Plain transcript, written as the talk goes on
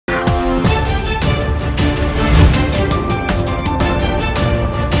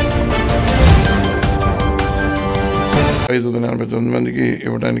589 మందికి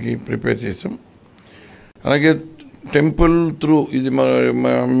ఇవ్వడానికి ప్రిపేర్ చేసాం. అలాగే టెంపుల్ త్రూ ఇది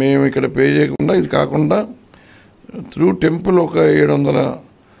మేము ఇక్కడ పే చేయకుండా, ఇది కాకుండా త్రూ టెంపుల్ ఒక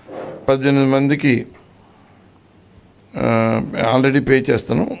 718 మందికి ఆల్రెడీ పే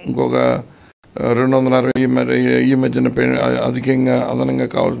చేస్తాను. ఇంకొక 260 మరి ఈ మధ్యన అదనంగా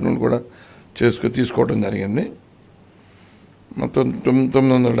కావాల్సిన కూడా తీసుకోవడం జరిగింది. మొత్తం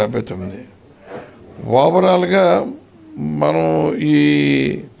 979. ఓవరాల్గా మనం ఈ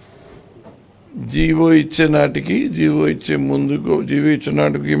జీవో ఇచ్చే నాటికి జీవో ఇచ్చే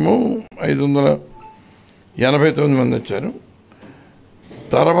నాటికేమో 589 మంది వచ్చారు.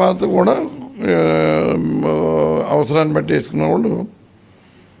 తర్వాత కూడా అవసరాన్ని బట్టి వేసుకున్న వాళ్ళు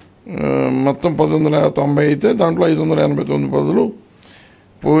మొత్తం 1190 అయితే దాంట్లో 589 పదులు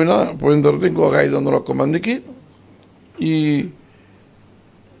పోయిన తర్వాత ఇంకొక 501 మందికి ఈ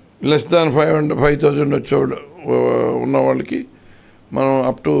లెస్ దాన్ 5,000 వచ్చేవాళ్ళు ఉన్న వాళ్ళకి మనం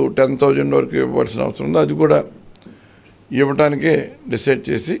అప్ టు 10,000 వరకు ఇవ్వాల్సిన అవసరం ఉంది. అది కూడా ఇవ్వటానికే డిసైడ్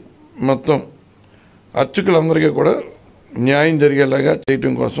చేసి మొత్తం అర్చకులందరికీ కూడా న్యాయం జరిగేలాగా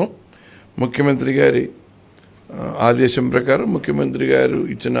చేయటం కోసం ముఖ్యమంత్రి గారి ఆదేశం ప్రకారం, ముఖ్యమంత్రి గారు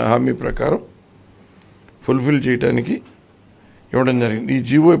ఇచ్చిన హామీ ప్రకారం ఫుల్ఫిల్ చేయడానికి ఇవ్వడం జరిగింది. ఈ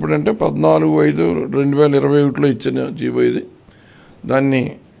జీవో ఎప్పుడంటే 14/5/2021లో ఇచ్చిన జీవో ఇది. దాన్ని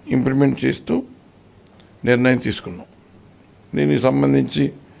ఇంప్లిమెంట్ చేస్తూ నిర్ణయం తీసుకున్నాం. దీనికి సంబంధించి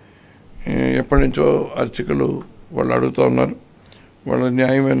ఎప్పటి నుంచో అర్చకులు వాళ్ళు అడుగుతూ ఉన్నారు. వాళ్ళ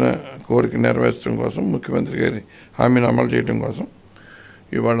న్యాయమైన కోరిక నెరవేర్చడం కోసం, ముఖ్యమంత్రి గారి హామీని అమలు చేయడం కోసం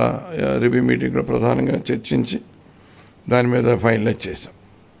ఇవాళ రివ్యూ మీటింగ్లో ప్రధానంగా చర్చించి దాని మీద ఫైనలైజ్ చేశాం.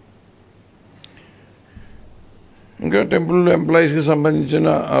 ఇంకా టెంపుల్ ఎంప్లాయీస్కి సంబంధించిన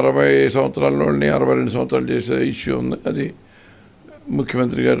 60 సంవత్సరాల వాళ్ళని 62 సంవత్సరాలు చేసే ఇష్యూ ఉంది. అది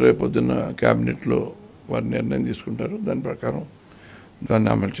ముఖ్యమంత్రి గారు రేపొద్దున్న క్యాబినెట్లో వారి నిర్ణయం తీసుకుంటారు. దాని ప్రకారం దాన్ని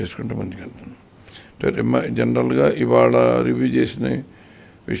అమలు చేసుకుంటూ ముందుకెళ్తున్నాం. జనరల్గా ఇవాళ రివ్యూ చేసిన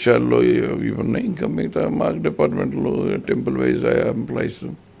విషయాల్లో ఇవి ఉన్నాయి. ఇంకా మిగతా మా డిపార్ట్మెంట్లో టెంపుల్ వైజ్ ఎంప్లాయీస్,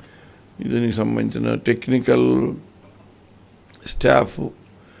 దీనికి సంబంధించిన టెక్నికల్ స్టాఫ్,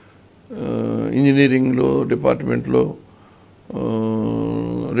 ఇంజనీరింగ్లో డిపార్ట్మెంట్లో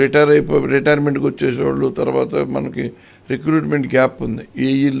రిటైర్మెంట్కి వచ్చేసేవాళ్ళు, తర్వాత మనకి రిక్రూట్మెంట్ గ్యాప్ ఉంది.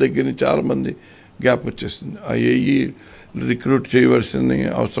 ఏఈల దగ్గర నుంచి చాలామంది గ్యాప్ వచ్చేసింది. ఆ ఏఈ రిక్రూట్ చేయవలసిన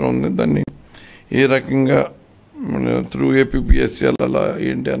అవసరం ఉంది. దాన్ని ఏ రకంగా మన త్రూ ఏపీపీఎస్సీ అలా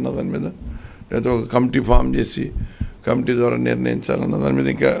ఏంటి అన్న దాని మీద, లేదా ఒక కమిటీ ఫామ్ చేసి కమిటీ ద్వారా నిర్ణయించాలన్న దాని మీద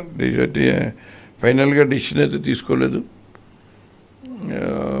ఇంకా ఫైనల్గా డిసిషన్ అయితే తీసుకోలేదు.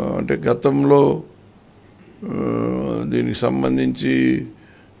 అంటే గతంలో దీనికి సంబంధించి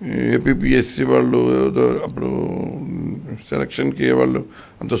ఏపీపీఎస్సీ వాళ్ళు అప్పుడు సెలక్షన్కి వాళ్ళు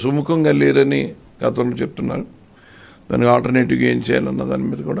అంత సుముఖంగా లేరని గతంలో చెప్తున్నారు. దానికి ఆల్టర్నేటివ్గా ఏం చేయాలన్న దాని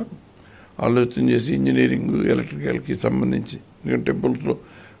మీద కూడా ఆలోచన చేసి ఇంజనీరింగ్, ఎలక్ట్రికల్కి సంబంధించి, టెంపుల్స్లో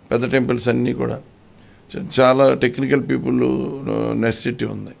పెద్ద టెంపుల్స్ అన్నీ కూడా చాలా టెక్నికల్ పీపుల్ నెసెసిటీ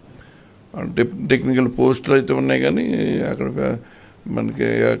ఉంది. టెక్నికల్ పోస్టులు అయితే ఉన్నాయి, కానీ అక్కడ మనకి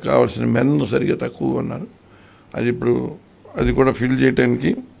కావాల్సిన మెన్ సరిగ్గా తక్కువ ఉన్నారు. అది కూడా ఫిల్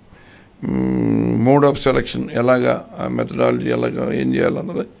చేయడానికి మోడ్ ఆఫ్ సెలక్షన్ ఎలాగా, మెథడాలజీ ఎలాగా, ఏం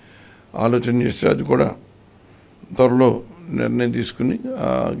చేయాలన్నది ఆలోచన చేస్తే అది కూడా త్వరలో నిర్ణయం తీసుకుని ఆ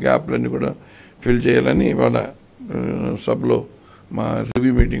గ్యాప్లన్నీ కూడా ఫిల్ చేయాలని ఇవాళ సభలో మా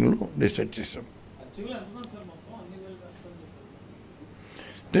రివ్యూ మీటింగ్లో డిసైడ్ చేసాం.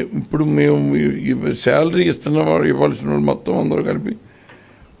 అంటే ఇప్పుడు మేము శాలరీ ఇస్తున్న వాళ్ళు, ఇవ్వాల్సిన వాళ్ళు మొత్తం అందరూ కలిపి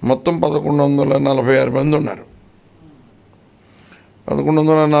మొత్తం 1146 మంది ఉన్నారు.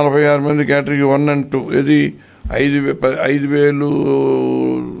 1146 మంది కేటగిరీ 1 and 2. ఇది 5,000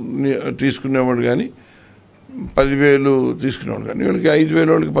 తీసుకునేవాడు కానీ 10,000 తీసుకునేవాడు కానీ, వీళ్ళకి 5,000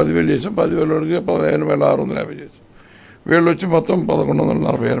 వాళ్ళకి 10,000 చేసాం, 10,000 వాళ్ళకి 15,650 చేసాం. వీళ్ళు వచ్చి మొత్తం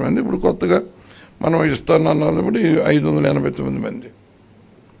 1146 మంది. ఇప్పుడు కొత్తగా మనం ఇస్తానన్నప్పుడు 589 మంది.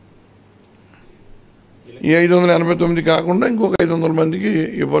 ఈ 589 కాకుండా ఇంకొక 500 మందికి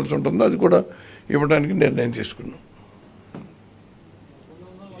ఇవ్వాల్సి ఉంటుంది. అది కూడా ఇవ్వడానికి నిర్ణయం తీసుకున్నాం.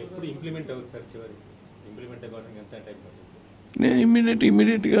 నేను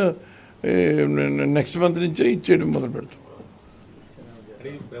ఇమ్మీడియట్గా నెక్స్ట్ మంత్ నుంచే ఇచ్చేయడం మొదలు పెడతాం.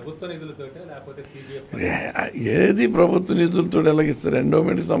 ఏది ప్రభుత్వ నిధులతో ఎలాగిస్తారు?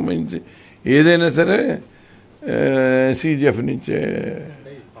 ఎండోమెంట్కి సంబంధించి ఏదైనా సరే సీజీఎఫ్ నుంచే,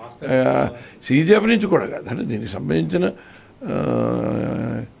 సీజీఎఫ్ నుంచి కూడా కాదు, అంటే దీనికి సంబంధించిన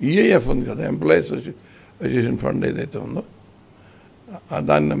ఈఏఎఫ్ ఉంది కదా, ఎంప్లాయీస్ అసోసియేషన్ ఫండ్ ఏదైతే ఉందో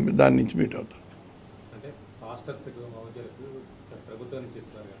దాని నుంచి మీట్ అవుతాం.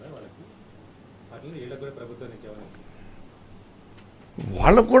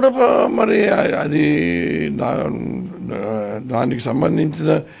 వాళ్ళకు కూడా మరి అది దానికి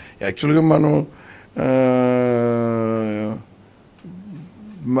సంబంధించిన యాక్చువల్గా మనం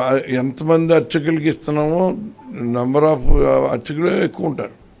ఎంతమంది అర్చకులకి ఇస్తున్నామో నెంబర్ ఆఫ్ అర్చకులే ఎక్కువ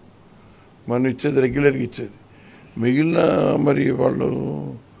ఉంటారు మనం ఇచ్చేది, రెగ్యులర్గా ఇచ్చేది. మిగిలిన మరి వాళ్ళు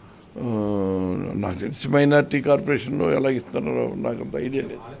నాకు తెలిసి మైనార్టీ కార్పొరేషన్లో ఎలా ఇస్తున్నారో నాకు అంత ఐడియా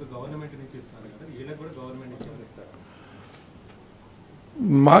లేదు.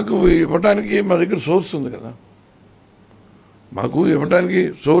 మాకు ఇవ్వడానికి మా దగ్గర సోర్స్ ఉంది కదా, మాకు ఇవ్వడానికి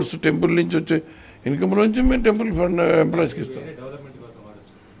సోర్స్ టెంపుల్ నుంచి వచ్చే ఇన్కమ్ నుంచి మేము టెంపుల్ ఫండ్ ఎంప్లాయీస్కి ఇస్తాం.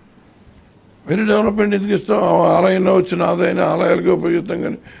 వేరే డెవలప్మెంట్ ఎందుకు ఇస్తాం? ఆలయంలో వచ్చిన ఆదాయాన్ని ఆలయాలకి ఉపయోగిస్తాం,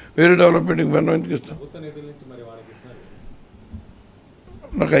 కానీ వేరే డెవలప్మెంట్కి మనం ఎందుకు ఇస్తాం?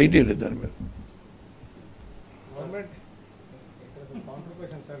 నాకు ఐడియా లేదు దాని మీద.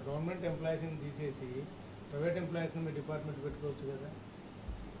 గవర్నమెంట్ ఎంప్లాయీస్ని తీసేసి ప్రైవేట్ ఎంప్లాయీస్ని మీ డిపార్ట్మెంట్ పెట్టుకోవచ్చు కదా,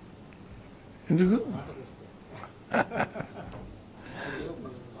 ఎందుకు?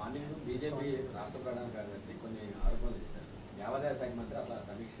 బీజేపీ రాష్ట్ర ప్రధాన కార్యదర్శి కొన్ని ఆరోపణలు చేశారు. దేవాదాయ శాఖ మంత్రి అట్లా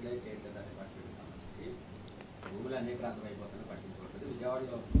సమీక్షలే చేయట్లేదు డిపార్ట్మెంట్కి సంబంధించి. భూములు అనేకరాంతం అయిపోతాయని పట్టించుకోవట్లేదు.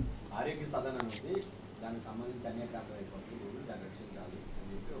 విజయవాడలో ఆరోగ్య సదన్ ఉంది, దానికి సంబంధించి అనేకరాంతం అయిపోతుంది, భూములు దాన్ని రక్షించాలి అని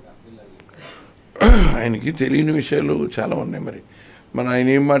చెప్పి ఒక అప్పీల్ చేశారు. ఆయనకి తెలియని విషయాలు చాలా ఉన్నాయి. మరి ఆయన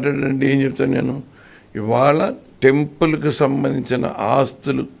ఏం మాట్లాడారంటే ఏం చెప్తాను నేను, ఇవాళ టెంపుల్కి సంబంధించిన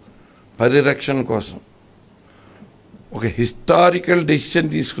ఆస్తులు పరిరక్షణ కోసం ఒక హిస్టారికల్ డెసిషన్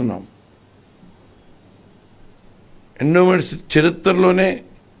తీసుకున్నాం. ఎండోమెంట్స్ చరిత్రలోనే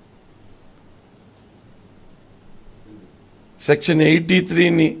సెక్షన్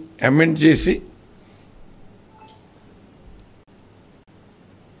 83ని అమెండ్ చేసి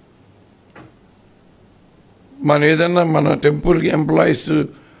మనం ఏదన్నా మన టెంపుల్కి ఎంప్లాయీస్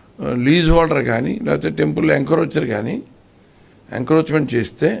లీజ్ హోల్డర్ కానీ లేకపోతే టెంపుల్ ఎంక్రోచర్ కానీ ఎంక్రోచ్మెంట్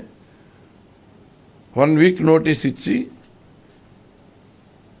చేస్తే 1 వీక్ నోటీస్ ఇచ్చి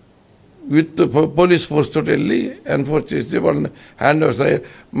విత్ పోలీస్ ఫోర్స్ తోటి వెళ్ళి ఎన్ఫోర్స్ చేసి వాళ్ళని హ్యాండ్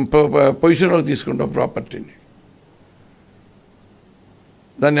ఓవర్ పొజిషన్లోకి తీసుకుంటాం ప్రాపర్టీని.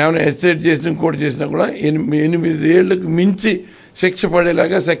 దాన్ని ఏమైనా ఎస్టేట్ చేసినా ఇంకోటి చేసినా కూడా 8 ఏళ్ళకు మించి శిక్ష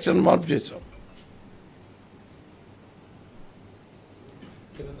పడేలాగా సెక్షన్ మార్పు చేసాం.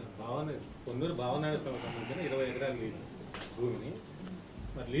 పొన్నూరు భావనాడు సంబంధించిన 20 ఎకరాల భూమిని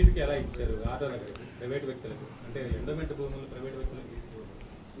మరి లీజుకి ఎలా ఇచ్చారు? ఆటోనగర్ ప్రైవేట్ వ్యక్తులకు, అంటే ఎండోమెంట్ భూములు ప్రైవేట్ వ్యక్తులకు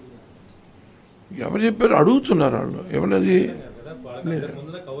ఎవరు చెప్పారు? అడుగుతున్నారు వాళ్ళు. ఎవరది?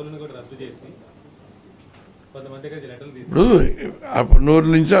 ముందు కౌలును కూడా రద్దు చేసి కొంతమంది లెటర్లు తీసి ఇప్పుడు పొన్నూరు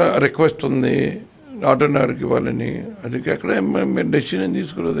నుంచి రిక్వెస్ట్ ఉంది ఆటోనగర్కి ఇవ్వాలని. అది ఎక్కడ డెసిషన్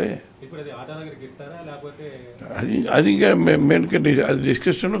తీసుకోలేదే. ఇప్పుడు అది ఆటోనగర్కి ఇస్తారా లేకపోతే అది ఇంకా మెయిన్గా అది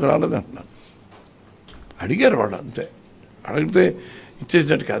డిస్కషన్లోకి రాలేదంటున్నాను. అడిగారు వాళ్ళు, అంతే. అడిగితే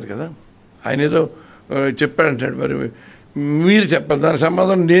ఇచ్చేసినట్టు కాదు కదా. ఆయన ఏదో చెప్పాడంటాడు, మరి మీరు చెప్పాలి. దాని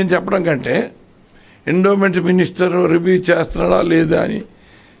సమాధానం నేను చెప్పడం కంటే ఎండోమెంట్ మినిస్టర్ రివ్యూ చేస్తున్నాడా లేదా అని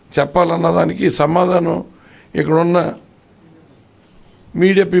చెప్పాలన్న దానికి సమాధానం ఇక్కడున్న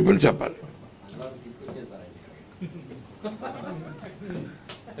మీడియా పీపుల్ చెప్పాలి.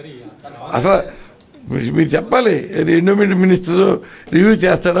 అసలు మీరు చెప్పాలి, ఎండోమెంట్ మినిస్టర్ రివ్యూ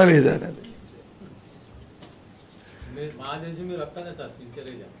చేస్తాడా లేదా అనేది.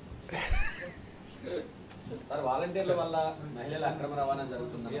 సార్, వాలంటీర్ల వల్ల మహిళల అక్రమ రవాణా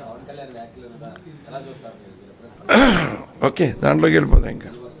జరుగుతుందని పవన్ కళ్యాణ్ వ్యాఖ్యలు ఎలా చూస్తారు? ఓకే, దాంట్లోకి వెళ్ళిపోతాం. ఇంకా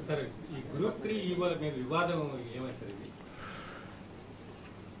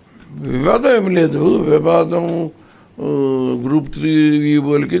వివాదం ఏమి లేదు. వివాదం గ్రూప్ 3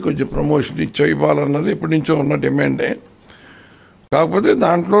 ఈవోలకి కొంచెం ప్రమోషన్ ఇవ్వాలన్నది ఎప్పటి నుంచో ఉన్న డిమాండే. కాకపోతే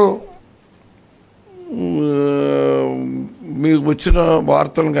దాంట్లో మీకు వచ్చిన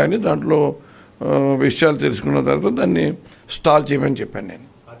వార్తలు కానీ దాంట్లో విషయాలు తెలుసుకున్న తర్వాత దాన్ని స్టాల్ చేయమని చెప్పాను నేను.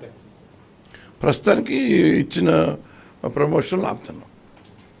 ప్రస్తుతానికి ఇచ్చిన ప్రమోషన్లు ఆపుతున్నాం.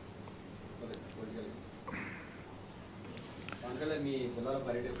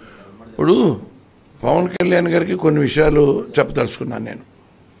 ఇప్పుడు పవన్ కళ్యాణ్ గారికి కొన్ని విషయాలు చెప్పదలుచుకున్నాను నేను.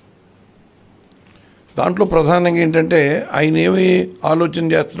 దాంట్లో ప్రధానంగా ఏంటంటే ఆయన ఏమి ఆలోచన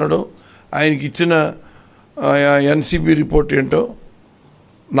చేస్తున్నాడో, ఆయనకి ఇచ్చిన ఎన్సీబీ రిపోర్ట్ ఏంటో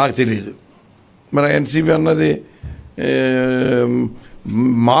నాకు తెలియదు. మరి ఎన్సీబీ అన్నది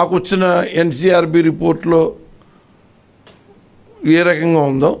మాకు వచ్చిన ఎన్సీఆర్బీ రిపోర్ట్లో ఏ రకంగా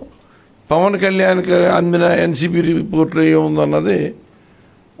ఉందో, పవన్ కళ్యాణ్కి అందిన ఎన్సీబీ రిపోర్ట్లో ఏముందో అన్నది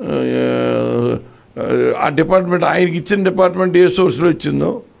ఆ డిపార్ట్మెంట్, ఆయనకి ఇచ్చిన డిపార్ట్మెంట్ ఏ సోర్స్లో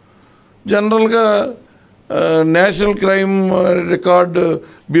ఇచ్చిందో. జనరల్గా నేషనల్ క్రైమ్ రికార్డ్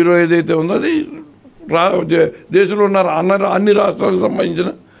బ్యూరో ఏదైతే ఉందో అది దేశంలో ఉన్న అన్ని రాష్ట్రాలకు సంబంధించిన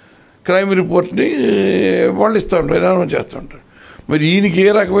క్రైమ్ రిపోర్ట్ని వాళ్ళు ఇస్తూ ఉంటారు, అనౌన్స్ చేస్తూ ఉంటారు. మరి ఈయనకి ఏ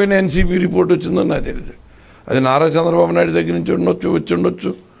రకమైన ఎన్సీపీ రిపోర్ట్ వచ్చిందో నాకు తెలియదు. అది నారా చంద్రబాబు నాయుడు దగ్గర నుంచి వచ్చి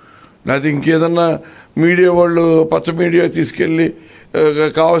ఉండొచ్చు, లేకపోతే ఇంకేదన్నా మీడియా వాళ్ళు పచ్చ మీడియా తీసుకెళ్ళి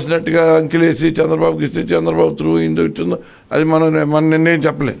కావాల్సినట్టుగా అంకిలేసి చంద్రబాబుకి ఇస్తే చంద్రబాబు త్రూ ఇందో వచ్చిందో అది మనం నిర్ణయం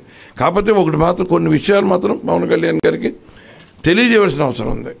చెప్పలేము. కాకపోతే ఒకటి మాత్రం, కొన్ని విషయాలు మాత్రం పవన్ కళ్యాణ్ గారికి తెలియజేయవలసిన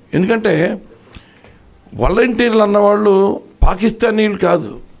అవసరం ఉంది. ఎందుకంటే వాలంటీర్లు అన్నవాళ్ళు పాకిస్తానీలు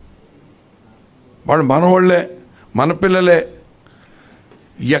కాదు, వాళ్ళు మనవాళ్ళే, మన పిల్లలే.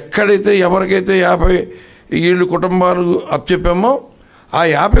 ఎక్కడైతే ఎవరికైతే 50 ఏళ్ళు కుటుంబాలు అప్పచెప్పామో ఆ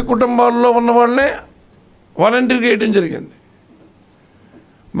 50 కుటుంబాల్లో ఉన్న వాళ్ళే వాలంటీర్గా వేయడం జరిగింది.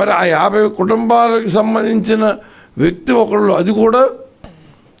 మరి ఆ 50 కుటుంబాలకు సంబంధించిన వ్యక్తి ఒకళ్ళు, అది కూడా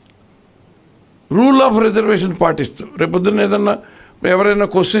రూల్ ఆఫ్ రిజర్వేషన్ పాటిస్తూ, రేపొద్దున ఏదన్నా ఎవరైనా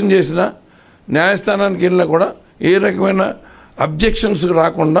క్వశ్చన్ చేసినా న్యాయస్థానానికి వెళ్ళినా కూడా ఏ రకమైన అబ్జెక్షన్స్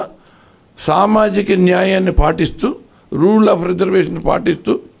రాకుండా సామాజిక న్యాయాన్ని పాటిస్తూ రూల్ ఆఫ్ రిజర్వేషన్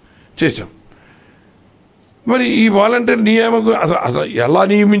పాటిస్తూ చేశాం. మరి ఈ వాలంటీర్ నియామకం అసలు ఎలా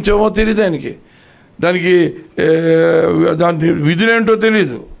నియమించామో తెలియదు ఆయనకి, దాని విధులేంటో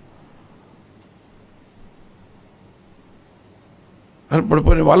తెలీదు. ఇప్పుడు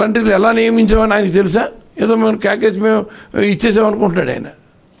పోనీ వాలంటీర్లు ఎలా నియమించామని ఆయనకి తెలుసా? ఏదో మేము ప్యాకేజ్ మేము ఇచ్చేసామనుకుంటున్నాడు ఆయన.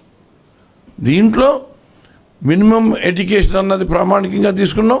 దీంట్లో మినిమం ఎడ్యుకేషన్ అన్నది ప్రామాణికంగా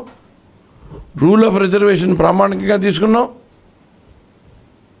తీసుకున్నాం, రూల్ ఆఫ్ రిజర్వేషన్ ప్రామాణికంగా తీసుకున్నాం,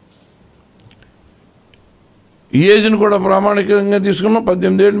 ఈ ఏజ్ని కూడా ప్రామాణికంగా తీసుకున్నాం,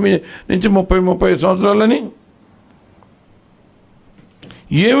 18 ఏళ్ళ నుంచి 30 సంవత్సరాలని.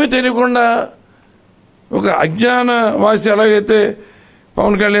 ఏమీ తెలియకుండా ఒక అజ్ఞాన వాసి ఎలాగైతే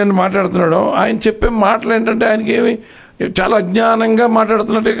పవన్ కళ్యాణ్ మాట్లాడుతున్నాడో, ఆయన చెప్పే మాటలు ఏంటంటే ఆయనకి ఏమి చాలా అజ్ఞానంగా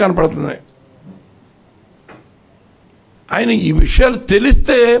మాట్లాడుతున్నట్టే కనపడుతుంది. ఆయన ఈ విషయాలు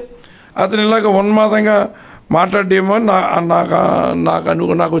తెలిస్తే అతను ఇలాగ ఉన్మాదంగా మాట్లాడేమో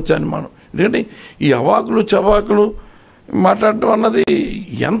నాకు వచ్చే అనుమానం. ఎందుకంటే ఈ అవాకులు చవాకులు మాట్లాడటం అన్నది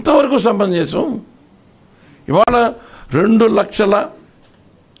ఎంతవరకు సమంజసం? ఇవాళ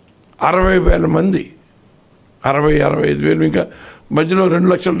 2,60,000 మంది, 60,000-65,000, ఇంకా మధ్యలో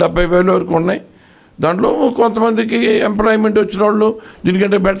 2,70,000 వరకు ఉన్నాయి. దాంట్లో కొంతమందికి ఎంప్లాయ్మెంట్ వచ్చిన వాళ్ళు,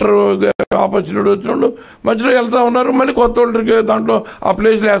 దీనికంటే బెటర్ ఆపర్చునిటీ వచ్చిన వాళ్ళు మధ్యలో వెళ్తూ ఉన్నారు, మళ్ళీ కొత్త వాళ్ళకి దాంట్లో ఆ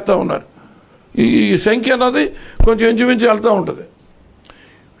ప్లేస్లో వేస్తూ ఉన్నారు. ఈ సంఖ్య అన్నది కొంచెం ఇంచుమించు వెళ్తూ ఉంటుంది.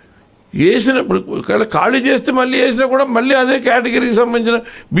 వేసినప్పుడు ఒకవేళ ఖాళీ చేస్తే మళ్ళీ వేసినా కూడా మళ్ళీ అదే కేటగిరీకి సంబంధించిన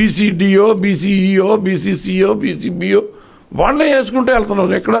బీసీడీఓ, బీసీఈఓ, బీసీసీఓ, బీసీబీఓ వాళ్ళే వేసుకుంటూ వెళ్తున్నాం.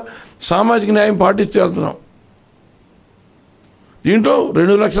 ఎక్కడ సామాజిక న్యాయం పాటిస్తూ వెళ్తున్నాం. దీంట్లో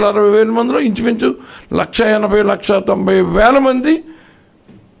 2,60,000 మందిలో ఇంచుమించు 1,80,000-1,90,000 మంది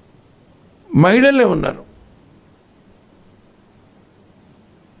మహిళలే ఉన్నారు.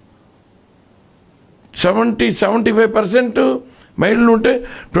 75% మహిళలు ఉంటే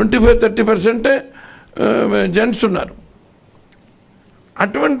 25-30% జెంట్స్ ఉన్నారు.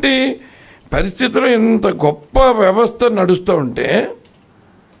 అటువంటి పరిస్థితిలో ఇంత గొప్ప వ్యవస్థ నడుస్తూ ఉంటే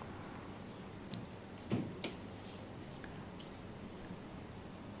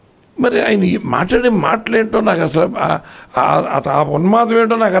మరి ఆయన మాట్లాడే మాటలేంటో నాకు అసలు ఆ ఉన్మాదం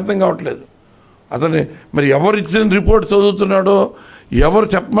ఏంటో నాకు అర్థం కావట్లేదు. అతను మరి ఎవరు ఇచ్చిన రిపోర్ట్ చదువుతున్నాడో, ఎవరు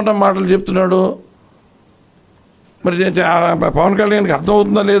చెప్పమన్న మాటలు చెప్తున్నాడో మరి పవన్ కళ్యాణ్కి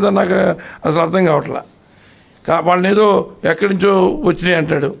అర్థమవుతుందా లేదా నాకు అసలు అర్థం కావట్లా. వాళ్ళని ఏదో ఎక్కడి నుంచో వచ్చినాయి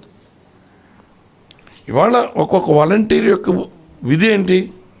అంటాడు. ఇవాళ ఒక్కొక్క వాలంటీర్ యొక్క విధి ఏంటి?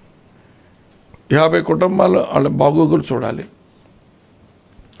 50 కుటుంబాలు వాళ్ళ బాగోగులు చూడాలి,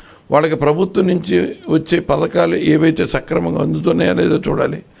 వాళ్ళకి ప్రభుత్వం నుంచి వచ్చే పథకాలు ఏవైతే సక్రమంగా అందుతున్నాయో లేదో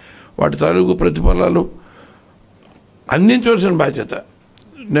చూడాలి, వాటి తాలూకు ప్రతిఫలాలు అందించవలసిన బాధ్యత.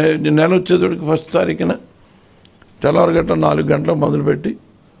 నెల వచ్చేటోడికి 1st తారీఖున తెల్లవారుగట్ట 4 గంటలకు మొదలుపెట్టి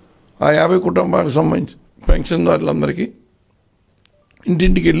ఆ 50 కుటుంబాలకు సంబంధించి పెన్షన్దారులందరికీ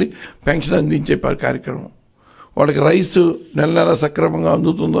ఇంటింటికి వెళ్ళి పెన్షన్ అందించే కార్యక్రమం, వాళ్ళకి రైసు నెల సక్రమంగా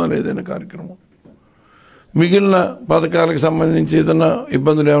అందుతుందో లేదనే కార్యక్రమం, మిగిలిన పథకాలకు సంబంధించి ఏదైనా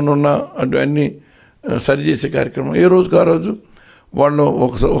ఇబ్బందులు ఏమైనా ఉన్నా అన్నీ సరిచేసే కార్యక్రమం. ఏ రోజుకు ఆ రోజు వాళ్ళు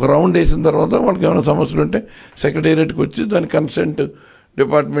ఒక రౌండ్ వేసిన తర్వాత వాళ్ళకి ఏమైనా సమస్యలు ఉంటే సెక్రటేరియట్కి వచ్చి దాని కన్సెంట్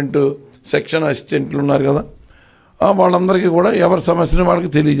డిపార్ట్మెంటు సెక్షన్ అసిస్టెంట్లు ఉన్నారు కదా, వాళ్ళందరికీ కూడా ఎవరి సమస్యని వాళ్ళకి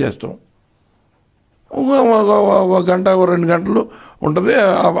తెలియజేస్తాం. ఒక గంట 2 గంటలు ఉంటుంది.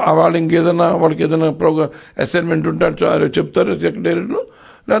 వాళ్ళు ఇంకేదైనా వాళ్ళకి ఏదైనా అసైన్మెంట్ ఉంటే చెప్తారు సెక్రటేరియట్లో,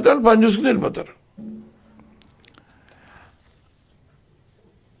 లేకపోతే వాళ్ళు పని చూసుకుని వెళ్ళిపోతారు.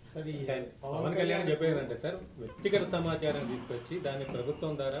 పవన్ కళ్యాణ్ చెప్పేదంటే సార్ వ్యక్తిగత సమాచారం తీసుకొచ్చి దాన్ని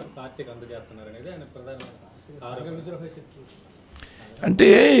ప్రభుత్వం ద్వారా పార్టీకి అందజేస్తున్నారు అనేది ఆయన ప్రధాన ఆరోపణ. అంటే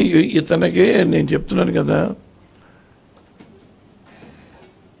ఇతనికి నేను చెప్తున్నాను కదా,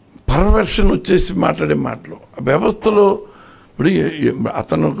 పర్వర్షన్ వచ్చేసి మాట్లాడే మాటలు వ్యవస్థలో. ఇప్పుడు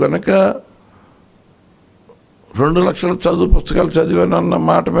అతను కనుక 2 లక్షల చదువు పుస్తకాలు చదివానన్న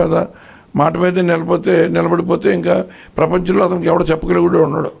మాట మీద నిలబడిపోతే ఇంకా ప్రపంచంలో అతనికి ఎవడో చెప్పగలిగి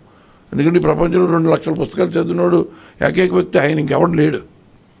ఉన్నాడు. ఎందుకంటే ఈ ప్రపంచంలో 2 లక్షల పుస్తకాలు చదివినాడు ఏకైక వ్యక్తి ఆయన, ఇంకెవడు లేడు.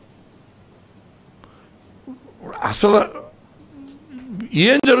 అసలు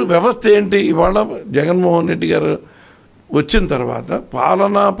ఏం వ్యవస్థ ఏంటి? ఇవాళ జగన్మోహన్ రెడ్డి గారు వచ్చిన తర్వాత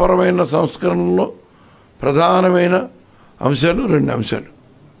పాలనాపరమైన సంస్కరణలో ప్రధానమైన అంశాలు 2 అంశాలు.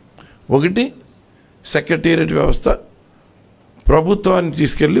 ఒకటి సెక్రటేరియట్ వ్యవస్థ ప్రభుత్వాన్ని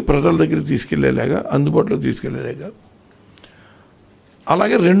తీసుకెళ్ళి ప్రజల దగ్గరికి తీసుకెళ్లేలాగా, అందుబాటులో తీసుకెళ్లేలాగా.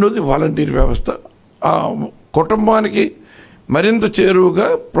 అలాగే రెండోది వాలంటీర్ వ్యవస్థ, ఆ కుటుంబానికి మరింత చేరువుగా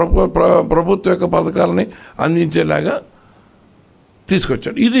ప్రభుత్వ యొక్క పథకాలని అందించేలాగా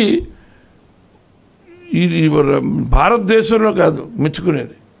తీసుకొచ్చాడు. ఇది భారతదేశంలో కాదు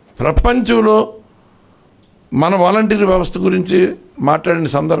మెచ్చుకునేది, ప్రపంచంలో మన వాలంటీర్ వ్యవస్థ గురించి మాట్లాడిన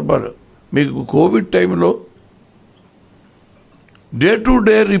సందర్భాలు. మీకు కోవిడ్ టైంలో డే టు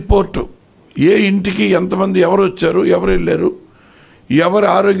డే రిపోర్టు, ఏ ఇంటికి ఎంతమంది ఎవరు వచ్చారు, ఎవరు వెళ్ళారు, ఎవరి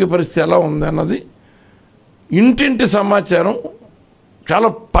ఆరోగ్య పరిస్థితి ఎలా ఉంది అన్నది ఇంటింటి సమాచారం చాలా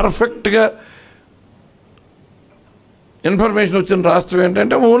పర్ఫెక్ట్గా ఇన్ఫర్మేషన్ వచ్చిన రాష్ట్రం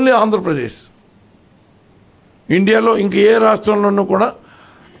ఏంటంటే ఓన్లీ ఆంధ్రప్రదేశ్. ఇండియాలో ఇంక ఏ రాష్ట్రంలోనూ కూడా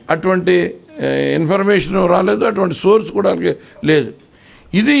అటువంటి ఇన్ఫర్మేషన్ రాలేదు, అటువంటి సోర్స్ కూడా లేదు.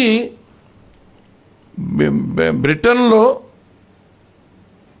 ఇది బ్రిటన్లో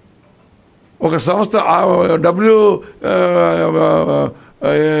ఒక సంస్థ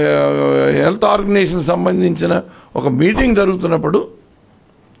హెల్త్ ఆర్గనైజేషన్ సంబంధించిన ఒక మీటింగ్ జరుగుతున్నప్పుడు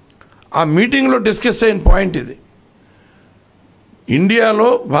ఆ మీటింగ్లో డిస్కస్ అయిన పాయింట్ ఇది. ఇండియాలో,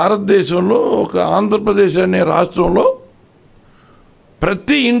 భారతదేశంలో, ఒక ఆంధ్రప్రదేశ్ అనే రాష్ట్రంలో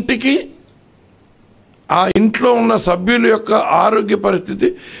ప్రతి ఇంటికి ఆ ఇంట్లో ఉన్న సభ్యుల యొక్క ఆరోగ్య పరిస్థితి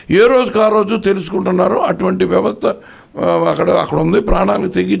ఏ రోజుకు ఆ రోజు తెలుసుకుంటున్నారో అటువంటి వ్యవస్థ అక్కడ ఉంది.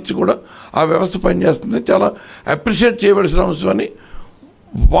 ప్రాణాలకు తెగించి కూడా ఆ వ్యవస్థ పనిచేస్తుంది. చాలా అప్రిషియేట్ చేయవలసిన అంశం అని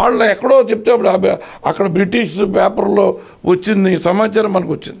వాళ్ళు ఎక్కడో చెప్తే అక్కడ బ్రిటిష్ పేపర్లో వచ్చింది సమాచారం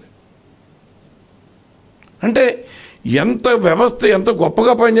మనకు వచ్చింది. అంటే ఎంత వ్యవస్థ ఎంత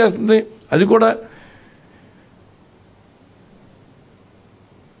గొప్పగా పనిచేస్తుంది. అది కూడా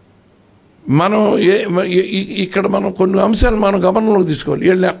మనం ఇక్కడ మనం కొన్ని అంశాలు మనం గమనంలోకి తీసుకోవాలి.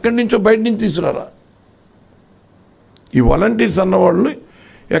 వీళ్ళని ఎక్కడి నుంచో బయట నుంచి తీసుకురారా. ఈ వాలంటీర్స్ అన్నవాళ్ళు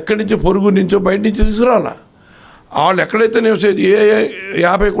ఎక్కడి నుంచో పొరుగు నుంచో బయట నుంచి తీసుకురాలా. వాళ్ళు ఎక్కడైతే నివసించి ఏ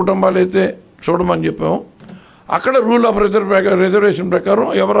 50 కుటుంబాలు అయితే చూడమని చెప్పాము అక్కడ రూల్ ఆఫ్ రిజర్వేషన్ ప్రకారం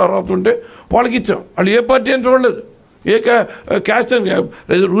ఎవరు అర్హత ఉంటే వాళ్ళకి ఇచ్చాం. వాళ్ళు ఏ పార్టీ అని చూడలేదు, ఏ క్యాస్ట్ అని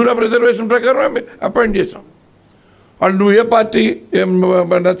రూల్ ఆఫ్ రిజర్వేషన్ ప్రకారం అపాయింట్ చేసాం. వాళ్ళు నువ్వు ఏ పార్టీ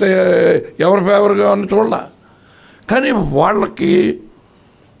లేకపోతే ఎవరి ఫేవర్గా అని చూడాల. కానీ వాళ్ళకి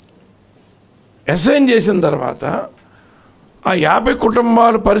అసైన్ చేసిన తర్వాత ఆ 50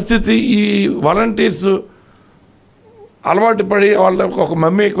 కుటుంబాల పరిస్థితి ఈ వాలంటీర్స్ అలవాటు పడి వాళ్ళ ఒక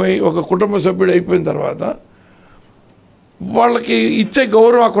మమ్మీకి ఒక కుటుంబ సభ్యుడు అయిపోయిన తర్వాత వాళ్ళకి ఇచ్చే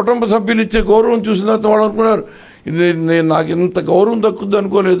గౌరవం, ఆ కుటుంబ సభ్యులు ఇచ్చే గౌరవం చూసిన తర్వాత వాళ్ళు అనుకున్నారు ఇది నాకు ఇంత గౌరవం దక్కుద్ది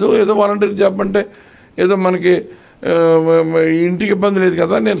అనుకోలేదు. ఏదో వాలంటీర్ జాబ్ అంటే ఏదో మనకి ఇంటికి ఇబ్బంది లేదు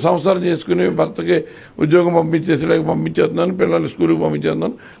కదా, నేను సంసారం చేసుకుని భర్తకి ఉద్యోగం పంపించేస్తున్నాను, పిల్లల్ని స్కూల్కి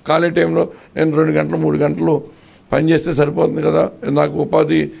పంపించేస్తున్నాను, ఖాళీ టైంలో నేను 2 గంటలు 3 గంటలు పనిచేస్తే సరిపోతుంది కదా, నాకు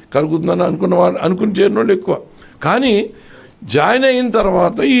ఉపాధి కలుగుతుందని అనుకుని చేరిన వాళ్ళు ఎక్కువ. కానీ జాయిన్ అయిన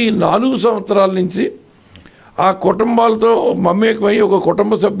తర్వాత ఈ 4 సంవత్సరాల నుంచి ఆ కుటుంబాలతో మమ్మేకమై ఒక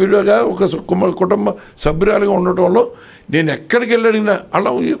కుటుంబ సభ్యుడిగా ఒక కుటుంబ సభ్యురాలుగా ఉండటంలో నేను ఎక్కడికి వెళ్ళడిగినా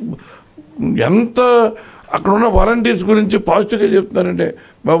అలా ఎంత అక్కడ ఉన్న వాలంటీర్స్ గురించి పాజిటివ్గా చెప్తున్నారంటే,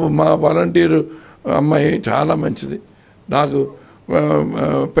 బాబు మా వాలంటీరు అమ్మాయి చాలా మంచిది, నాకు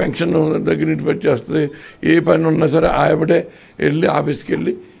పెన్షన్ దగ్గర నుంచి వచ్చేస్తుంది, ఏ పని ఉన్నా సరే ఆవిడే వెళ్ళి ఆఫీస్కి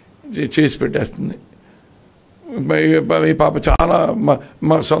వెళ్ళి చేసి పెట్టేస్తుంది, ఈ పాప చాలా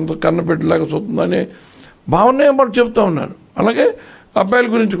మా సొంత కన్నబిడ్డలాగా చూస్తుందని భావనే వాళ్ళు చెప్తూ ఉన్నారు. అలాగే అబ్బాయిల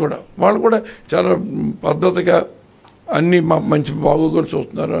గురించి కూడా వాళ్ళు కూడా చాలా పద్ధతిగా అన్నీ మంచి బాగోగులు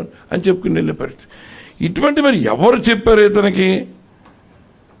చూస్తున్నారు అని చెప్పుకుని వెళ్ళే పరిస్థితి. ఇటువంటి మరి ఎవరు చెప్పారు ఇతనికి?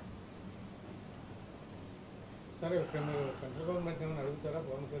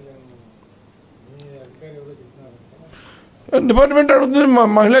 డిపార్ట్మెంట్ అడుగుతుంది,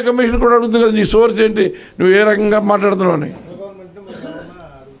 మహిళా కమిషన్ కూడా అడుగుతుంది కదా, నీ సోర్స్ ఏంటి, నువ్వు ఏ రకంగా మాట్లాడుతున్నావు అని.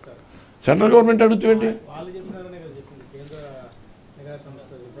 Central government అడుగుతామేంటి?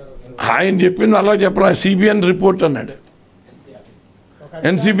 ఆయన చెప్పింది అలా చెప్పాలి. సిబిఎన్ రిపోర్ట్ అన్నాడు,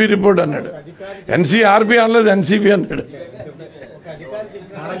 ఎన్సిబి రిపోర్ట్ అన్నాడు, ఎన్సిఆర్బి అనలేదు, ఎన్సిబి అన్నాడు.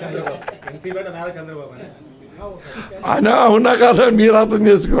 ఆయన అవునా కాదా మీరు అర్థం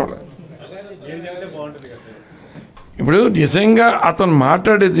చేసుకోవాలి. ఇప్పుడు నిజంగా అతను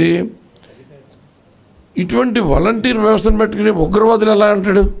మాట్లాడేది ఇటువంటి వాలంటీర్ వ్యవస్థను పెట్టుకుని ఉగ్రవాదులు ఎలా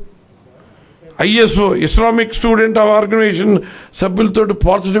అంటాడు? ఐఎస్ఓ ఇస్లామిక్ స్టూడెంట్ ఆర్గనైజేషన్ సభ్యులతో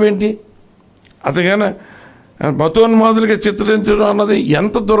పోల్చడం ఏంటి? అతగానే మతోన్మాదులుగా చిత్రించడం అన్నది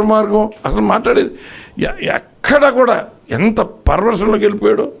ఎంత దుర్మార్గం. అసలు మాట్లాడేది ఎక్కడ కూడా ఎంత పర్వర్షన్లోకి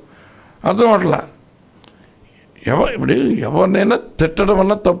వెళ్ళిపోయాడో అర్థం అట్లా. ఇప్పుడు ఎవరినైనా తిట్టడం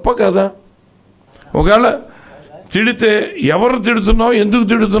అన్న తప్ప కదా? ఒకవేళ తిడితే ఎవరు తిడుతున్నావు, ఎందుకు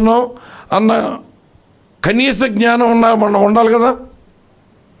తిడుతున్నావు అన్న కనీస జ్ఞానం మనం ఉండాలి కదా.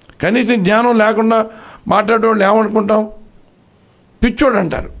 కనీస జ్ఞానం లేకుండా మాట్లాడేవాళ్ళు ఏమనుకుంటాం? పిచ్చోడు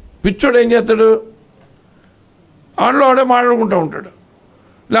అంటారు. పిచ్చోడు ఏం చేస్తాడు? ఆడే మాట్లాడుకుంటూ ఉంటాడు.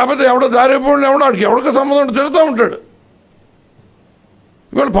 లేకపోతే ఎవడో దారిపోవడం ఎవడో వాడికి ఎవడికి సంబంధం తిడుతూ ఉంటాడు.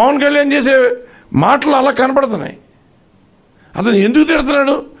 ఇవాళ పవన్ కళ్యాణ్ చేసే మాటలు అలా కనపడుతున్నాయి. అతను ఎందుకు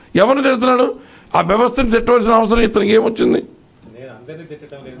తిడుతున్నాడు, ఎవరిని తిడుతున్నాడు? ఆ వ్యవస్థను తిట్టవలసిన అవసరం ఇతనికి ఏమొచ్చింది?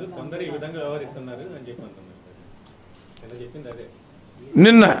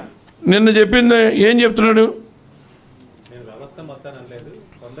 నిన్న చెప్పింది ఏం చెప్తున్నాడు?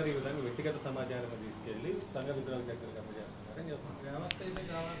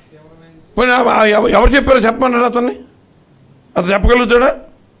 ఎవరు చెప్పారో చెప్పమన్నాడు అతన్ని? అతను చెప్పగలుగుతాడా?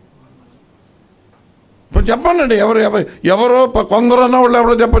 చెప్పండి. ఎవరో కొందరు అన్న వాళ్ళు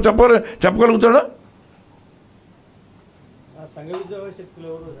ఎవరో చెప్పగలుగుతాడా?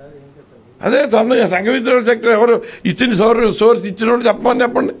 అదే సంఘ విద్రోహ శక్తి ఎవరు ఇచ్చిన సోర్స్ ఇచ్చిన వాళ్ళు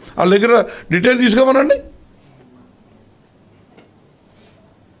చెప్పండి. వాళ్ళ దగ్గర డీటెయిల్ తీసుకోమనండి.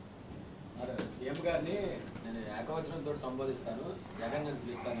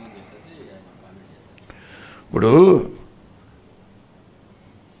 ఇప్పుడు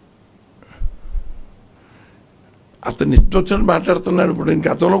అతను ఇష్టం వచ్చినట్టు మాట్లాడుతున్నాడు. ఇప్పుడు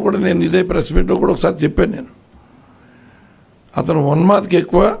గతంలో కూడా నేను ఇదే ప్రెస్ మీట్లో కూడా ఒకసారి చెప్పాను. నేను అతను ఉన్మాదికి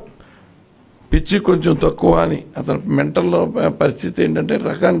ఎక్కువ, పిచ్చి కొంచెం తక్కువ అని. అతని మెంటల్లో పరిస్థితి ఏంటంటే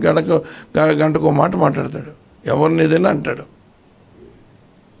రకానికి గంటకు మాట మాట్లాడతాడు, ఎవరిని ఏదైనా అంటాడు.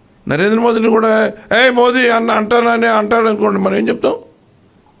 నరేంద్ర మోదీని కూడా మోదీ అంటాడు అనుకోండి, మనం ఏం చెప్తాం?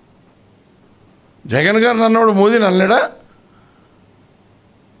 జగన్ గారు నన్నవాడు మోదీని అనలేడా?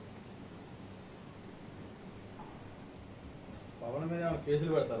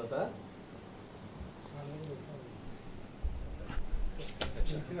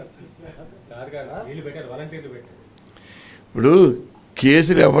 ఇప్పుడు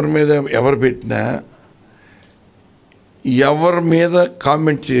కేసులు ఎవరు పెట్టినా, ఎవరి మీద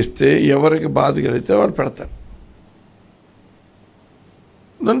కామెంట్ చేస్తే, ఎవరికి బాధ కలిగితే వాళ్ళు పెడతారు.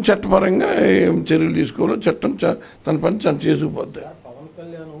 దాన్ని చట్టపరంగా ఏం చర్యలు తీసుకోవాలో చట్టం తన పని తను చేసుకుపోద్ది. పవన్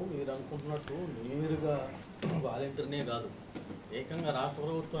కళ్యాణ్ మీరు అనుకుంటున్నట్టు నేరుగా వాలంటీర్నే కాదు, ఏకంగా రాష్ట్ర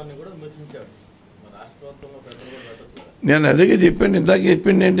ప్రభుత్వాన్ని కూడా విమర్శించాడు. రాష్ట్ర ప్రభుత్వంలో ప్రజలు కూడా పెట్టచ్చు. నేను అదే చెప్పాను, ఇందాక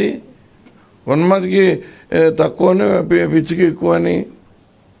చెప్పింది ఏంటి? ఉన్మాదికి తక్కువని, పిచ్చికి ఎక్కువ అని.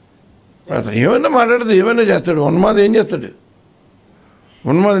 అతను ఏమైనా మాట్లాడితే ఏమైనా చేస్తాడు. ఉన్మాది ఏం చేస్తాడు?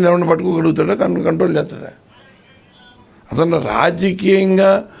 ఉన్మాదిని ఎవరిని పట్టుకోగలుగుతాడా? కంట్రోల్ చేస్తాడా? అతను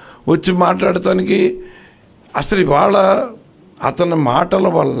రాజకీయంగా వచ్చి మాట్లాడటానికి అసలు ఇవాళ అతని మాటల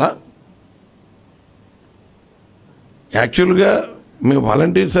వల్ల యాక్చువల్గా మేము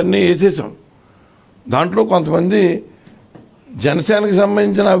వాలంటీర్స్ అన్నీ వేసేసాం. దాంట్లో కొంతమంది జనసేనకి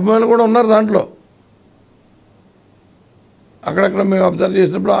సంబంధించిన అభిమానులు కూడా ఉన్నారు దాంట్లో. అక్కడక్కడ మేము అబ్జర్వ్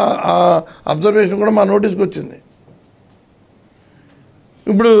చేసినప్పుడు ఆ అబ్జర్వేషన్ కూడా మా నోటీస్కి వచ్చింది.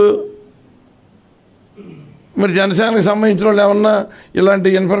 ఇప్పుడు మరి జనసేనకి సంబంధించిన వాళ్ళు ఏమన్నా ఇలాంటి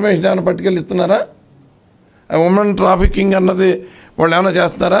ఇన్ఫర్మేషన్ ఏమైనా పట్టుకెళ్ళి ఇస్తున్నారా? ఉమెన్ ట్రాఫికింగ్ అన్నది వాళ్ళు ఏమైనా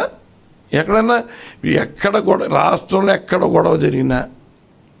చేస్తున్నారా? ఎక్కడ కూడా రాష్ట్రంలో ఎక్కడ గొడవ జరిగినా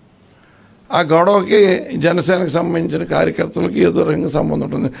ఆ గొడవకి జనసేనకు సంబంధించిన కార్యకర్తలకి ఏదో రకంగా సంబంధం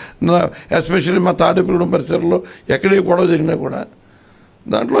ఉంటుంది. ఎస్పెషల్లీ మా తాడేపల్లిగూడెం పరిసరంలో ఎక్కడే గొడవ జరిగినా కూడా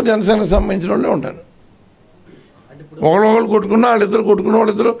దాంట్లో జనసేనకు సంబంధించిన వాళ్ళే ఉంటారు. ఒకళ్ళు కొట్టుకున్న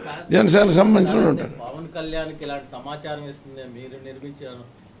వాళ్ళిద్దరు జనసేనకు సంబంధించిన వాళ్ళు ఉంటారు. పవన్ కళ్యాణ్కి ఇలాంటి సమాచారం ఇస్తుంది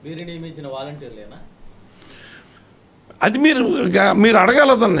మీరు నియమించిన వాలంటీర్లేనా? అది మీరు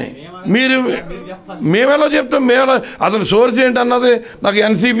అడగాలి అతన్ని. మేమెలా చెప్తాం? అతను సోర్స్ ఏంటన్నది నాకు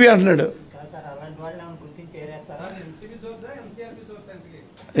ఎన్సిబి అంటున్నాడు.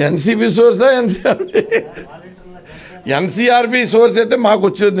 NCB సోర్సా NCRB? ఎన్సీఆర్బీ సోర్స్ అయితే మాకు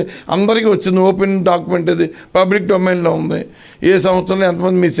వచ్చింది, అందరికీ వచ్చింది. ఓపెన్ డాక్యుమెంట్ ఇది, పబ్లిక్ డొమైన్లో ఉంది. ఏ సంవత్సరంలో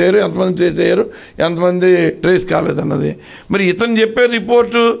ఎంతమంది మిస్ అయ్యారు, ఎంతమంది ట్రేస్ అయ్యారు, ఎంతమంది ట్రేస్ కాలేదన్నది. మరి ఇతను చెప్పే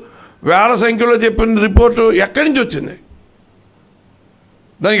రిపోర్టు, వేల సంఖ్యలో చెప్పిన రిపోర్టు ఎక్కడి నుంచి వచ్చింది,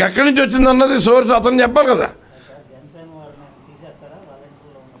 దానికి ఎక్కడి నుంచి వచ్చింది అన్నది సోర్స్ అతను చెప్పాలి కదా.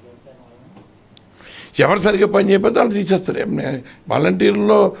 ఎవరు సరిగ్గా పని చేయకపోతే వాళ్ళు తీసేస్తారు.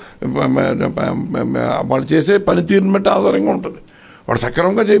 వాలంటీర్లో వాళ్ళు చేసే పనితీరుని బట్టి ఆధారంగా ఉంటుంది. వాడు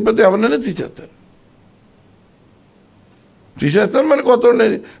సక్రమంగా చేయకపోతే ఎవరినైనా తీసేస్తారు, మళ్ళీ కొత్త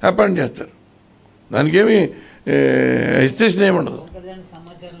వాళ్ళని అపాయింట్ చేస్తారు. దానికేమి హెసిటేషన్ ఏమి ఉండదు.